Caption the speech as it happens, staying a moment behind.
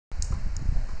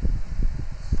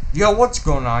Yo, what's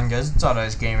going on, guys? It's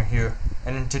Odd Gamer here,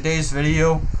 and in today's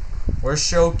video, we're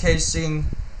showcasing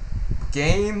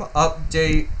Game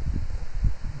Update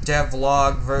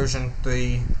Devlog version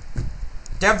 3,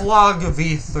 Devlog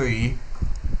v3.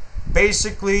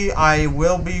 Basically, I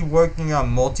will be working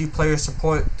on multiplayer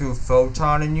support through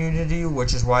Photon and Unity,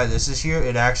 which is why this is here.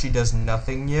 It actually does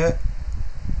nothing yet.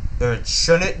 Or it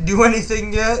shouldn't do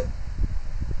anything yet.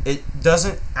 It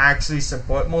doesn't actually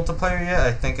support multiplayer yet.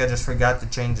 I think I just forgot to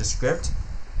change the script.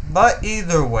 But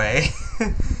either way,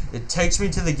 it takes me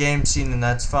to the game scene and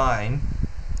that's fine.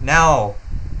 Now,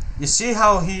 you see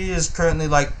how he is currently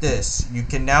like this. You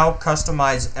can now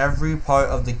customize every part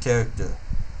of the character.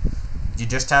 You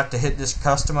just have to hit this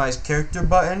customize character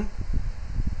button.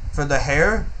 For the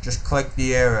hair, just click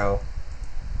the arrow.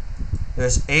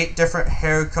 There's 8 different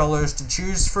hair colors to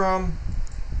choose from.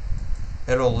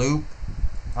 It'll loop.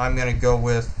 I'm gonna go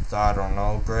with, I don't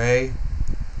know, gray.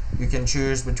 You can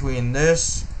choose between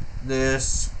this,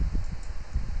 this,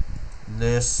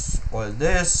 or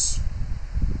this.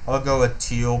 I'll go with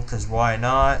teal, because why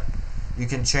not? You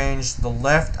can change the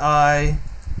left eye.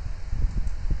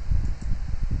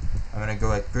 I'm gonna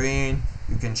go with green.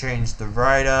 You can change the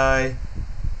right eye.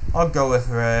 I'll go with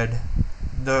red.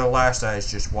 The last eye is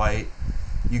just white.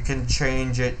 You can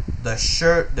change it. The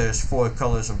shirt, there's 4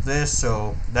 colors of this,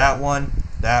 so that one,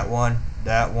 that one,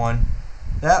 that one,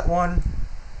 that one,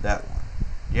 that one.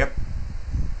 Yep.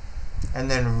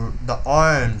 And then the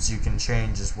arms you can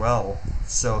change as well.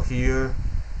 So here,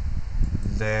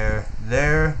 there,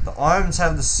 there. The arms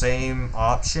have the same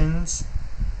options.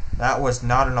 That was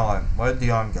not an arm. Where'd the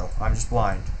arm go? I'm just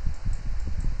blind.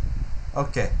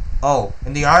 Okay. Oh,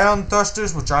 and the ion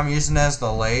thrusters, which I'm using as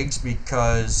the legs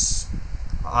because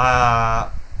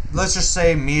let's just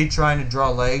say me trying to draw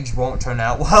legs won't turn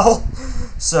out well.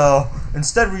 So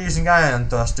instead we're using ion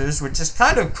thrusters, which is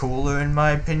kind of cooler in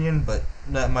my opinion, but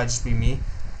that might just be me.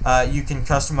 You can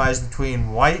customize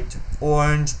between white,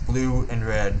 orange, blue, and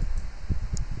red.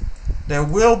 There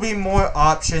will be more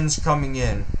options coming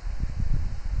in.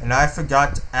 And I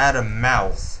forgot to add a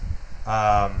mouth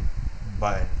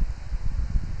button.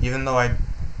 Even though I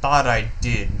thought I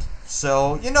did.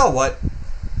 So, you know what?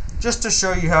 Just to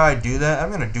show you how I do that, I'm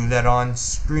going to do that on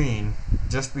screen.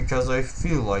 Just because I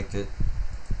feel like it.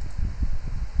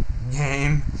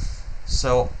 Game.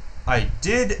 So, I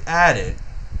did add it.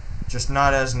 Just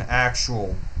not as an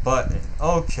actual button.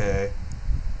 Okay.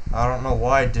 I don't know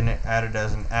why I didn't add it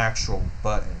as an actual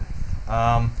button.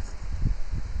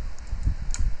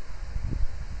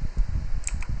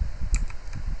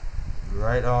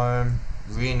 Right arm.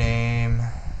 Rename.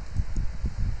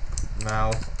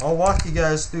 Mouth. I'll walk you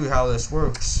guys through how this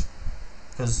works.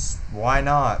 Because why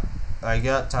not? I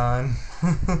got time.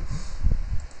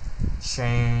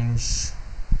 Change.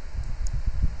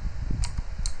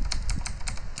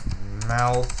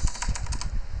 Mouth.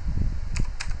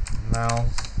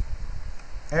 Mouth.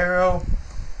 Arrow.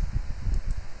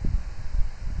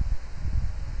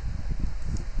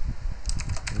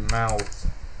 Mouth.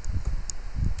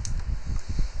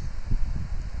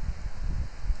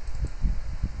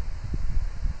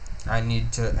 I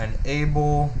need to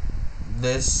enable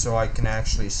this so I can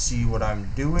actually see what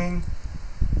I'm doing.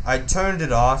 I turned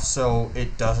it off so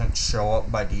it doesn't show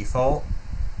up by default.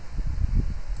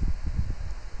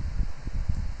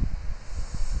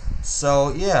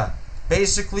 So yeah,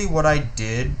 basically what I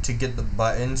did to get the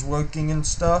buttons working and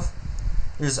stuff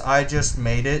is I just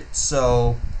made it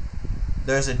so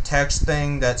there's a text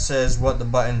thing that says what the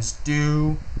buttons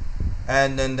do.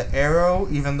 And then the arrow,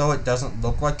 even though it doesn't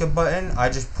look like a button, I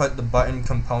just put the button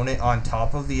component on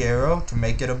top of the arrow to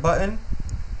make it a button.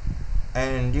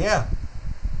 And yeah,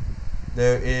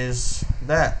 there is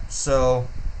that. So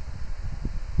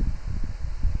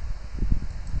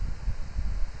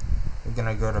we're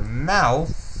gonna go to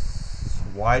mouth.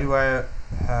 Why do I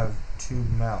have 2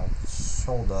 mouths?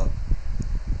 Hold up.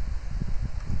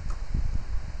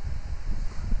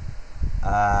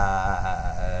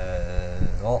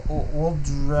 We'll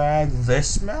drag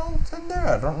this mouth in there.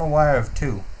 I don't know why I have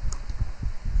 2.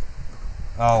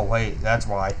 Oh wait, that's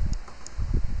why.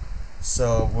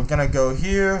 So we're gonna go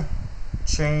here,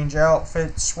 change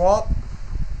outfit, swap,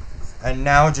 and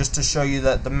now just to show you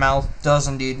that the mouth does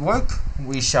indeed work,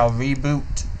 we shall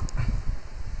reboot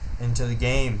into the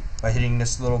game by hitting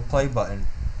this little play button.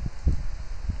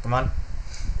 Come on.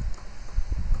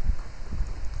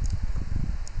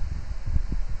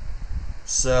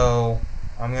 So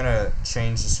I'm gonna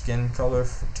change the skin color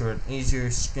to an easier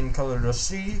skin color to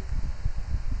see.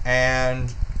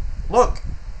 And look,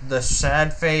 the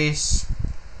sad face,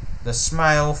 the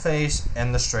smile face,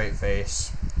 and the straight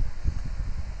face.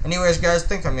 Anyways, guys, I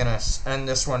think I'm gonna end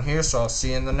this one here, so I'll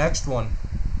see you in the next one.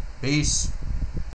 Peace.